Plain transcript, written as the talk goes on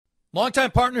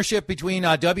Longtime partnership between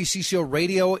WCCO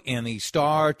Radio and the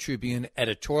Star Tribune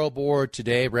editorial board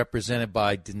today, represented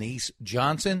by Denise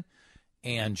Johnson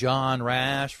and John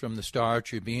Rash from the Star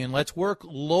Tribune. Let's work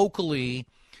locally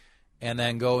and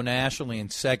then go nationally in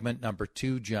segment number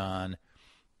 2, John.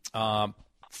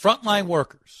 Frontline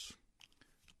workers.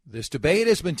 This debate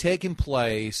has been taking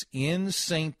place in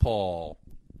St. Paul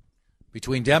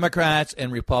between Democrats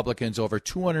and Republicans over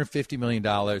 $250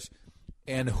 million.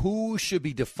 And who should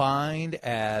be defined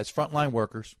as frontline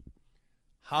workers?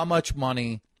 How much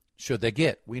money should they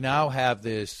get? We now have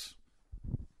this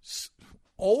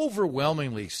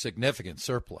overwhelmingly significant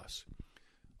surplus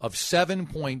of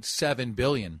 $7.7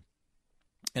 billion.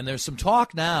 And there's some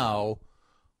talk now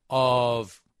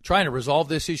of trying to resolve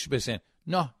this issue by saying,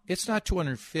 no, it's not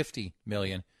 $250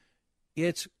 million.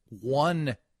 It's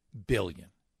 $1 billion.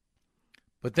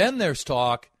 But then there's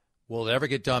talk, will it ever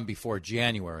get done before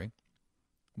January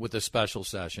with a special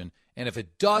session? And if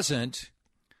it doesn't,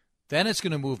 then it's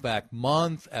going to move back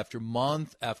month after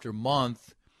month after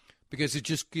month because it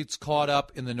just gets caught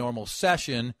up in the normal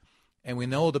session. And we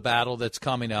know the battle that's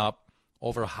coming up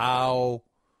over how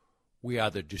we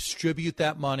either distribute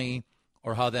that money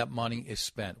or how that money is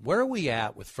spent. Where are we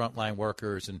at with frontline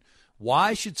workers, and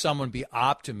why should someone be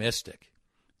optimistic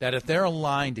that if they're in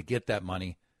line to get that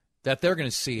money, that they're going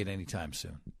to see it anytime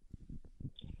soon?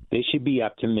 They should be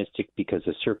optimistic because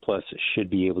the surplus should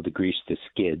be able to grease the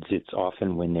skids. It's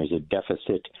often when there's a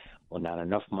deficit or not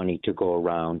enough money to go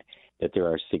around that there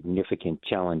are significant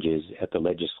challenges at the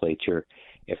legislature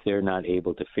if they're not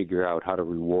able to figure out how to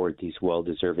reward these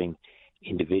well-deserving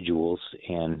individuals,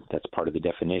 and that's part of the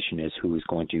definition is who is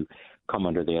going to come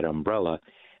under that umbrella,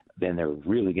 then they're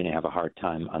really going to have a hard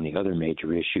time on the other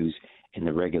major issues in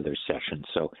the regular session.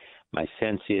 So my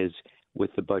sense is with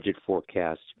the budget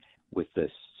forecast, with the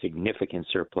significant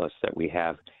surplus that we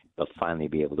have, they'll finally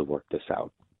be able to work this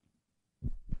out.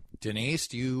 Denise,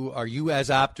 are you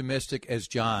as optimistic as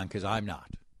John? Because I'm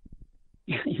not.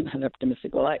 You're not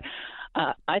optimistic. Well,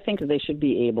 I think that they should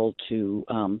be able to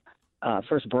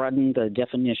first broaden the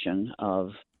definition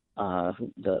of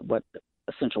what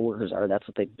essential workers are. That's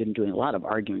what they've been doing a lot of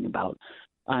arguing about.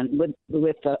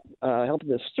 With the help of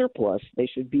the surplus, they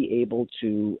should be able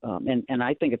to, and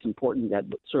I think it's important that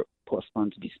surplus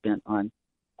funds be spent on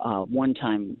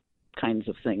one-time kinds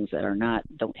of things that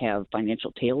don't have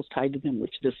financial tails tied to them,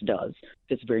 which this does,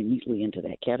 fits very neatly into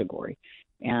that category,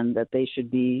 and that they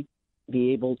should be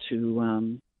able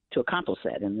to accomplish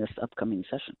that in this upcoming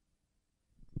session.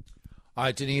 All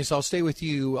right, Denise, I'll stay with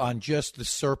you on just the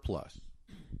surplus.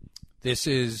 This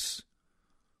is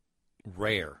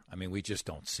rare. I mean, we just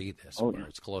don't see this. Where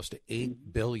it's close to $8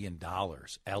 billion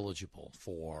eligible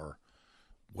for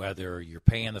whether you're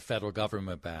paying the federal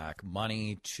government back,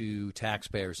 money to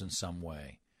taxpayers in some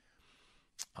way.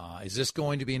 Is this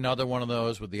going to be another one of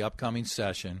those with the upcoming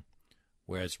session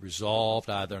where it's resolved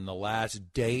either in the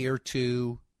last day or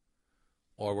two,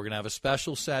 or we're going to have a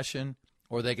special session,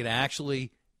 or they can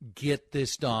actually get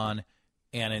this done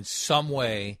and in some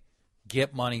way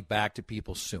get money back to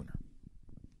people sooner?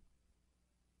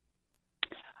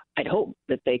 I'd hope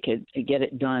that they could get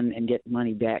it done and get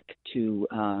money back to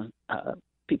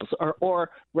people, or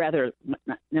rather,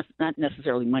 not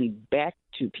necessarily money back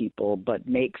to people, but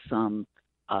make some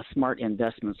smart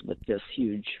investments with this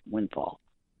huge windfall.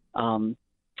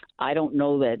 I don't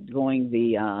know that going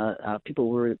the people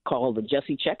were called the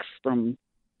Jesse checks from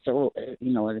several,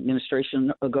 an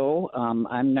administration ago.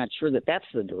 I'm not sure that that's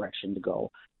the direction to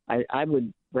go. I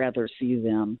would rather see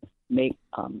them make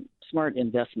smart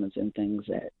investments in things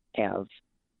that have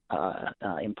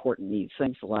important needs,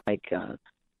 things like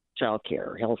child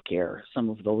care, health care, some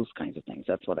of those kinds of things.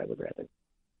 That's what I would rather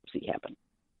see happen.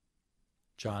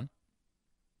 John?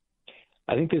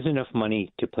 I think there's enough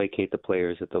money to placate the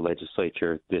players at the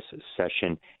legislature this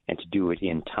session and to do it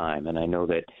in time. And I know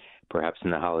that perhaps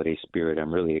in the holiday spirit,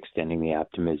 I'm really extending the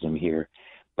optimism here.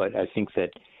 But I think that,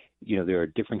 there are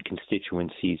different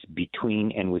constituencies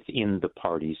between and within the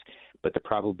parties, but there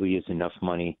probably is enough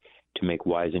money to make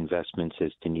wise investments,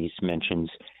 as Denise mentions,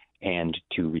 and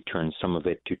to return some of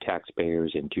it to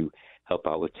taxpayers and to help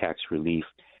out with tax relief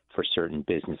for certain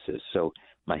businesses. So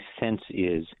my sense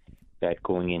is that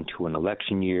going into an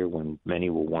election year when many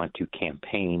will want to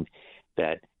campaign,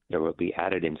 that there will be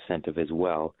added incentive as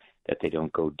well, that they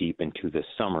don't go deep into the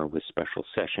summer with special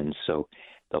sessions. So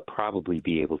they'll probably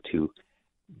be able to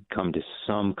come to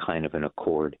some kind of an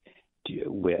accord,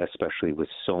 especially with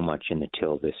so much in the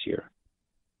till this year.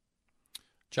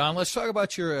 John, let's talk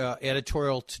about your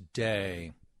editorial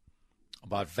today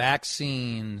about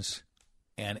vaccines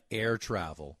and air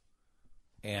travel.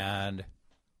 And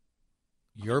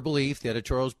your belief, the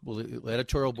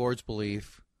editorial board's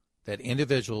belief, that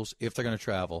individuals, if they're going to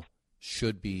travel,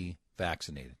 should be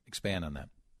vaccinated. Expand on that.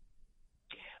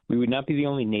 We would not be the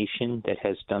only nation that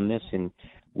has done this, and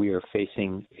we are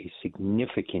facing a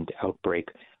significant outbreak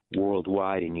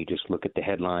worldwide. And you just look at the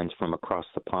headlines from across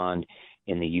the pond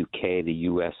in the UK. The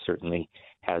US certainly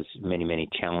has many, many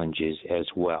challenges as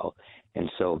well. And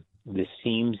so this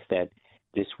seems that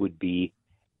this would be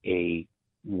a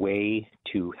way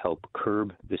to help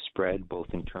curb the spread, both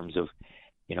in terms of,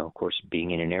 of course,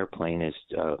 being in an airplane is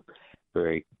a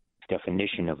very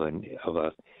definition of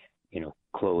a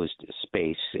closed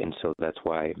space. And so that's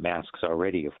why masks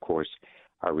already, of course,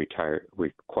 are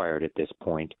required at this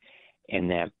point. And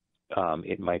that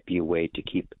it might be a way to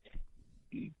keep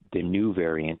the new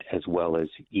variant as well as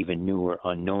even newer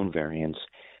unknown variants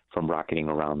from rocketing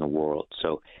around the world.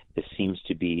 So this seems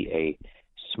to be a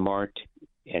smart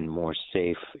and more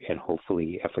safe and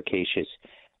hopefully efficacious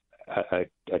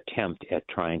attempt at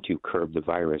trying to curb the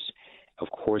virus. Of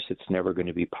course, it's never going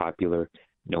to be popular.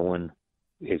 No one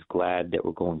is glad that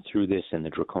we're going through this and the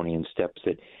draconian steps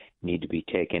that need to be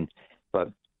taken.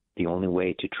 But the only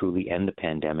way to truly end the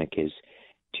pandemic is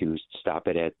to stop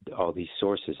it at all these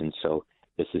sources. And so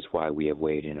this is why we have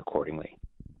weighed in accordingly.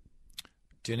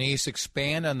 Denise,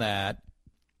 expand on that.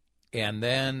 And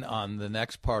then on the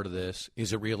next part of this,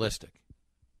 is it realistic?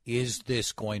 Is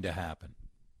this going to happen?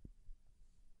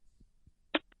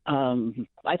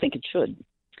 I think it should.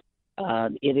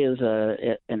 It is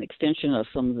an extension of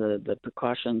some of the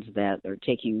precautions that they're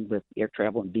taking with air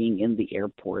travel and being in the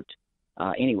airport.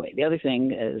 Anyway, the other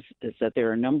thing is that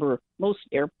there are most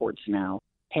airports now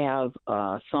have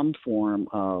some form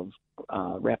of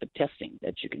rapid testing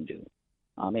that you can do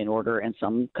in order, and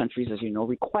some countries, as you know,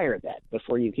 require that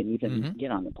before you can even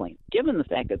get on the plane. Given the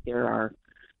fact that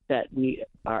we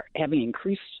are having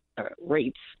increased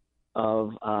rates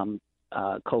of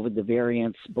COVID, the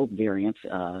variants, both variants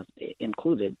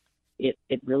included, it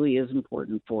really is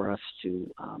important for us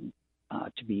to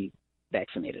be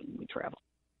vaccinated when we travel.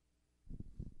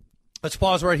 Let's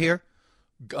pause right here.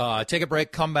 Take a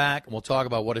break, come back, and we'll talk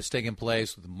about what is taking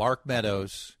place with Mark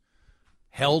Meadows,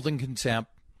 held in contempt,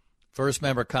 first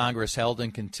member of Congress held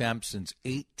in contempt since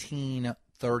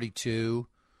 1832,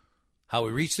 how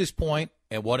we reached this point,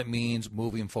 and what it means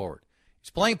moving forward. He's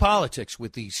playing politics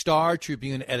with the Star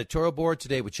Tribune editorial board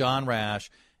today with John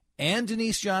Rash and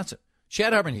Denise Johnson.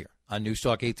 Chad Hartman here on News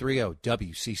Talk 830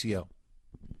 WCCO.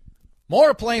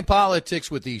 More playing politics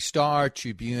with the Star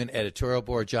Tribune editorial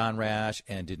board, John Rash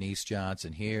and Denise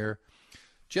Johnson here.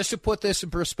 Just to put this in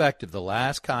perspective, the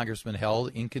last congressman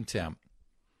held in contempt,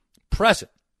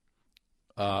 present,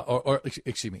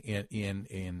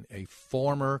 in a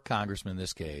former congressman in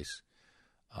this case,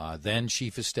 then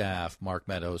Chief of Staff Mark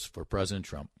Meadows for President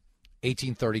Trump,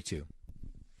 1832.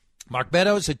 Mark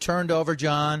Meadows had turned over,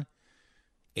 John,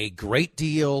 a great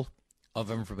deal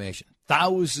of information,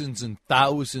 thousands and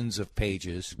thousands of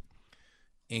pages,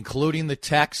 including the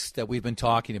text that we've been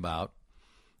talking about.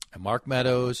 And Mark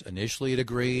Meadows initially had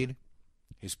agreed.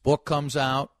 His book comes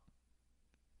out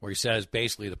where he says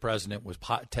basically the president was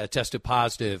tested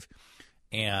positive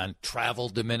and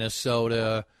traveled to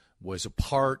Minnesota, was a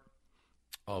part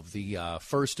of the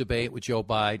first debate with Joe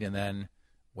Biden. And then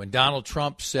when Donald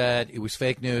Trump said it was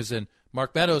fake news, and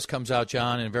Mark Meadows comes out,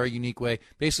 John, in a very unique way,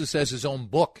 basically says his own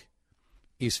book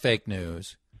is fake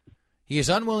news. He is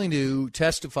unwilling to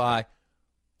testify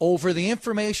over the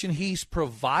information he's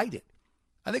provided.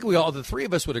 I think the three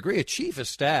of us would agree, a chief of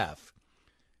staff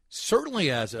certainly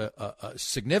has a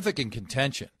significant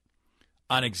contention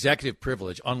on executive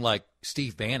privilege, unlike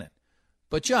Steve Bannon.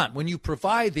 But, John, when you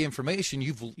provide the information,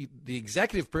 the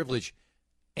executive privilege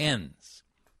ends.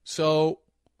 So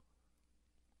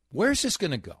where's this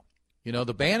going to go?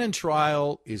 The Bannon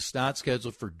trial is not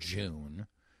scheduled for June.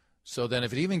 So then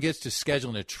if it even gets to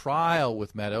scheduling a trial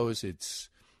with Meadows, it's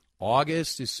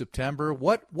August, it's September.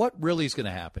 What really is going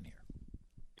to happen here?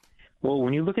 Well,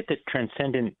 when you look at the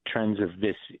transcendent trends of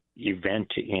this event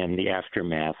and the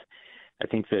aftermath, I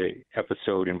think the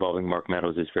episode involving Mark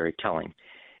Meadows is very telling.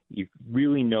 You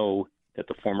really know that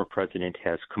the former president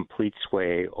has complete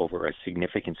sway over a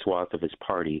significant swath of his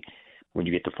party when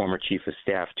you get the former chief of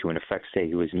staff to, in effect, say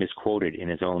he was misquoted in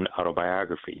his own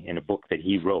autobiography in a book that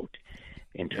he wrote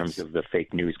in terms of the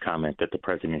fake news comment that the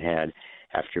president had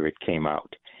after it came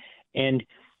out. And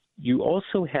you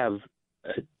also have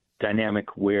a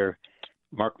dynamic where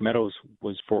Mark Meadows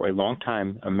was for a long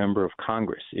time a member of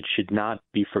Congress. It should not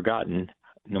be forgotten,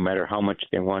 no matter how much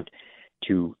they want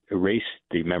to erase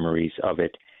the memories of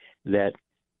it, that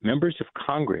members of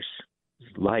Congress'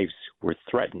 lives were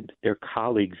threatened. Their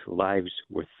colleagues' lives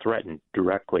were threatened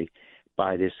directly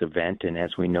by this event. And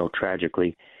as we know,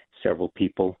 tragically, several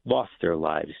people lost their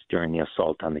lives during the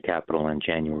assault on the Capitol on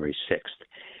January 6th.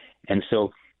 And so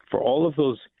for all of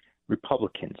those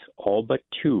Republicans, all but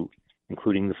two,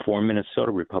 including the 4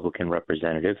 Minnesota Republican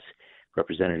representatives,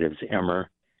 Representatives Emmer,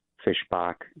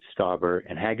 Fischbach, Stauber,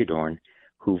 and Hagedorn,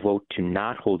 who vote to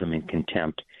not hold him in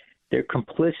contempt, they're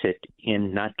complicit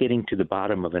in not getting to the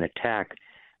bottom of an attack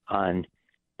on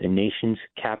the nation's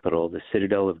capital, the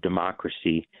citadel of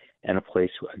democracy, and a place,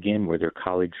 again, where their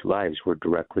colleagues' lives were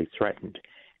directly threatened.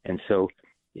 And so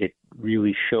it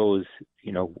really shows,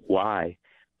 why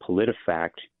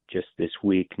PolitiFact just this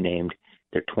week named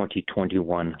their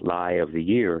 2021 Lie of the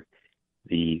Year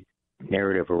the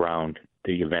narrative around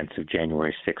the events of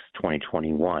January 6,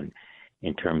 2021,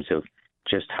 in terms of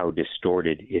just how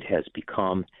distorted it has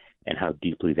become and how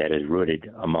deeply that is rooted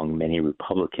among many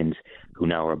Republicans who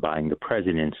now are buying the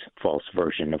president's false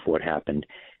version of what happened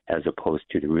as opposed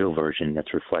to the real version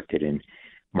that's reflected in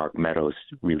Mark Meadows'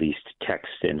 released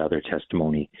text and other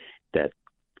testimony that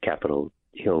Capitol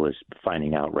Hill is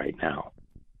finding out right now.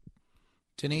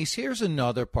 Denise, here's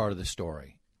another part of the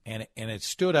story, and it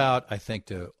stood out, I think,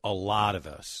 to a lot of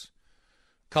us.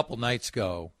 A couple nights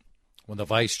ago, when the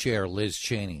Vice Chair, Liz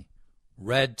Cheney,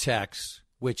 read texts,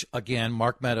 which, again,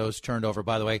 Mark Meadows turned over,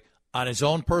 by the way, on his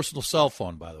own personal cell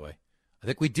phone, by the way. I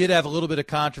think we did have a little bit of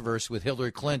controversy with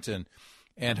Hillary Clinton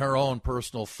and her own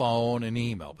personal phone and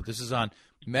email, but this is on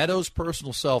Meadows'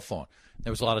 personal cell phone.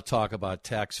 There was a lot of talk about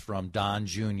texts from Don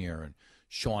Jr. and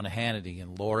Sean Hannity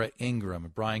and Laura Ingraham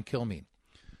and Brian Kilmeade.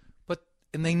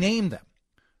 And they named them.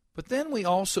 But then we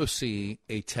also see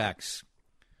a text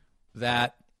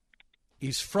that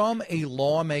is from a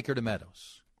lawmaker to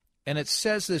Meadows. And it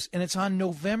says this, and it's on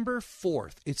November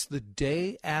 4th. It's the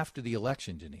day after the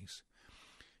election, Denise.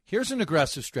 Here's an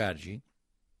aggressive strategy.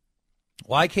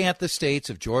 Why can't the states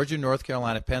of Georgia, North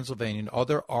Carolina, Pennsylvania, and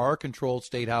other R-controlled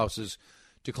state houses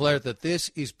declare that this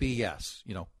is BS,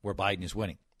 where Biden is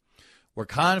winning, where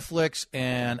conflicts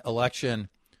and election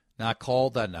not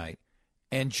called that night,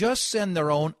 and just send their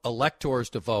own electors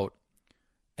to vote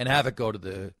and have it go to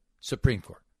the Supreme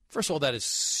Court? First of all, that is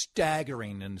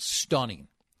staggering and stunning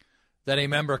that a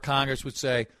member of Congress would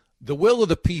say, the will of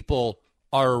the people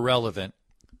are irrelevant,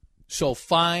 so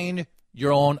find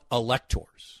your own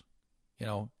electors.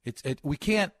 We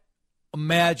can't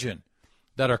imagine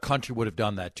that our country would have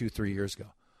done that 2-3 years ago.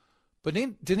 But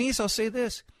Denise, I'll say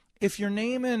this. If you're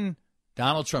naming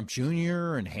Donald Trump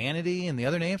Jr. and Hannity and the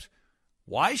other names,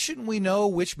 why shouldn't we know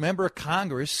which member of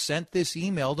Congress sent this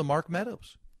email to Mark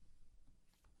Meadows?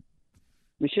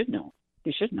 We should know.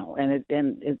 And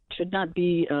it should not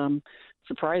be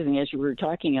surprising, as you were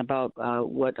talking about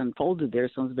what unfolded there.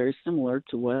 Sounds very similar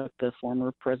to what the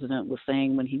former president was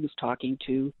saying when he was talking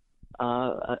to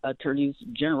attorneys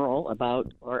general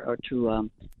about, or to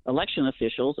election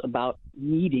officials about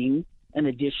needing an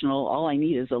additional. All I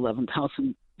need is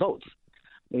 11,000 votes.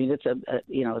 I mean, it's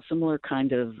a similar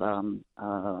kind of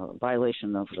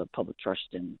violation of the public trust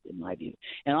in my view.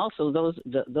 And also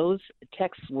those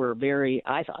texts were very,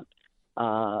 I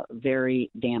thought,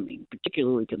 very damning,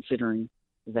 particularly considering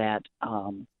that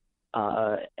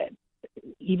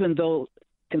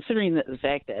considering the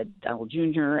fact that Donald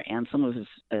Jr. and some of his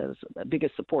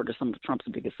biggest supporters, some of Trump's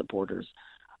biggest supporters,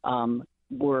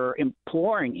 were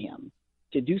imploring him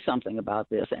to do something about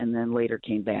this, and then later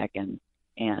came back and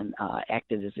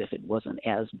acted as if it wasn't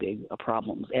as big a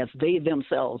problem as they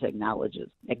themselves acknowledged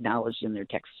in their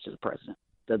texts to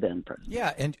the then president.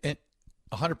 Yeah, and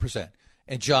 100%.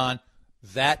 And John,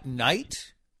 that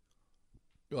night,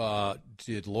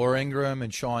 did Laura Ingraham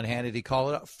and Sean Hannity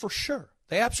call it out? For sure,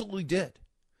 they absolutely did.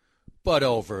 But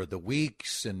over the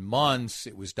weeks and months,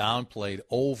 it was downplayed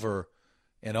over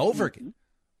and over again.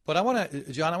 But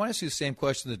John, I want to ask you the same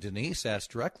question that Denise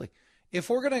asked directly. If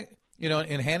we're going to,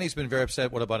 and Hannity's been very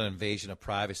upset, what about an invasion of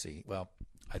privacy? Well,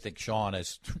 I think Sean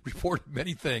has reported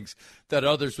many things that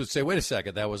others would say, wait a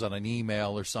second, that was on an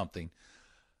email or something.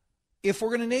 If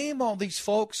we're going to name all these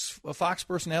folks, Fox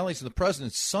personalities, and the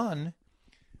president's son,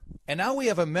 and now we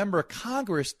have a member of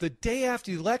Congress the day after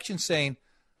the election saying,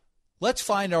 let's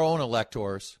find our own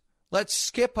electors. Let's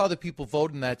skip how the people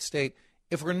vote in that state.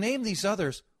 If we're going to name these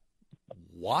others,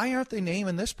 why aren't they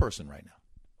naming this person right now?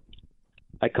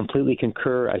 I completely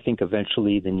concur. I think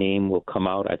eventually the name will come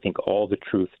out. I think all the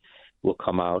truth will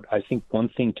come out. I think one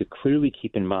thing to clearly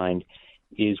keep in mind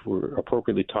is we're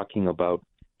appropriately talking about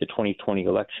the 2020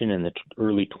 election and the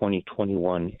early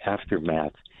 2021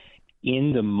 aftermath.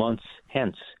 In the months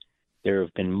hence, there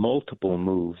have been multiple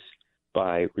moves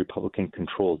by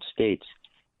Republican-controlled states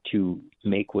to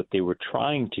make what they were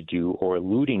trying to do or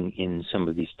alluding in some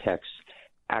of these texts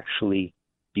actually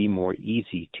be more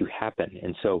easy to happen.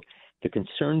 And so the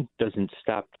concern doesn't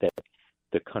stop that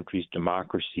the country's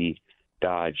democracy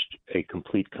dodged a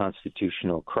complete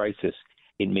constitutional crisis.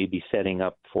 It may be setting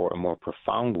up for a more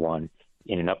profound one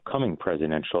in an upcoming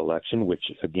presidential election, which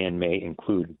again may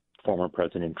include former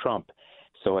President Trump.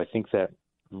 So I think that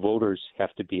voters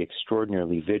have to be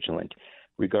extraordinarily vigilant,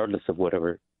 regardless of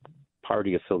whatever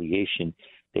party affiliation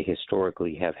they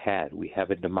historically have had. We have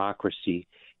a democracy.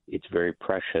 It's very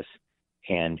precious,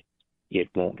 and it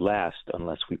won't last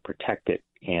unless we protect it.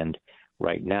 And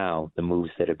right now, the moves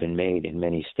that have been made in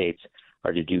many states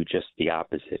are to do just the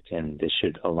opposite, and this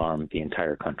should alarm the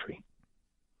entire country.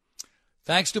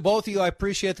 Thanks to both of you. I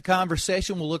appreciate the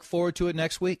conversation. We'll look forward to it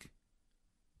next week.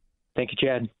 Thank you,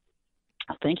 Chad.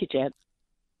 Thank you, Chad.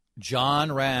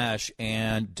 John Rash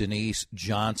and Denise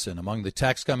Johnson. Among the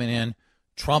texts coming in,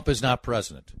 Trump is not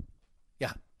president.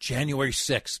 Yeah, January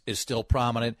 6th is still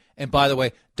prominent. And by the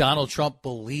way, Donald Trump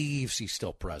believes he's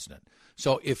still president.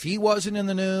 So if he wasn't in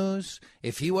the news,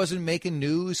 if he wasn't making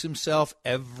news himself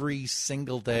every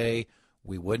single day,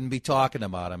 we wouldn't be talking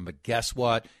about him. But guess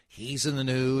what? He's in the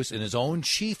news, and his own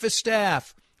chief of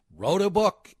staff wrote a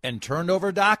book and turned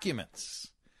over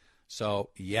documents. So,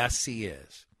 yes, he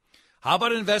is. How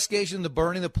about an investigation into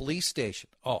burning the police station?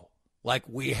 Oh, like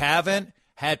we haven't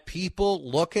had people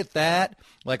look at that?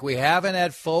 Like we haven't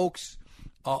had folks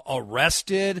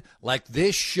arrested? Like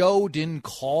this show didn't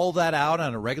call that out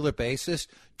on a regular basis?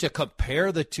 To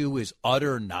compare the two is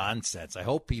utter nonsense. I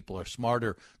hope people are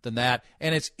smarter than that.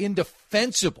 And it's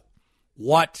indefensible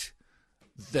what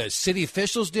the city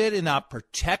officials did in not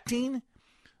protecting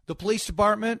the police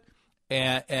department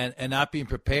and not being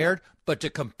prepared. But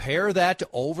to compare that to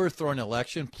overthrow an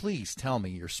election, please tell me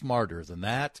you're smarter than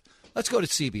that. Let's go to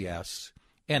CBS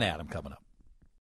and Adam coming up.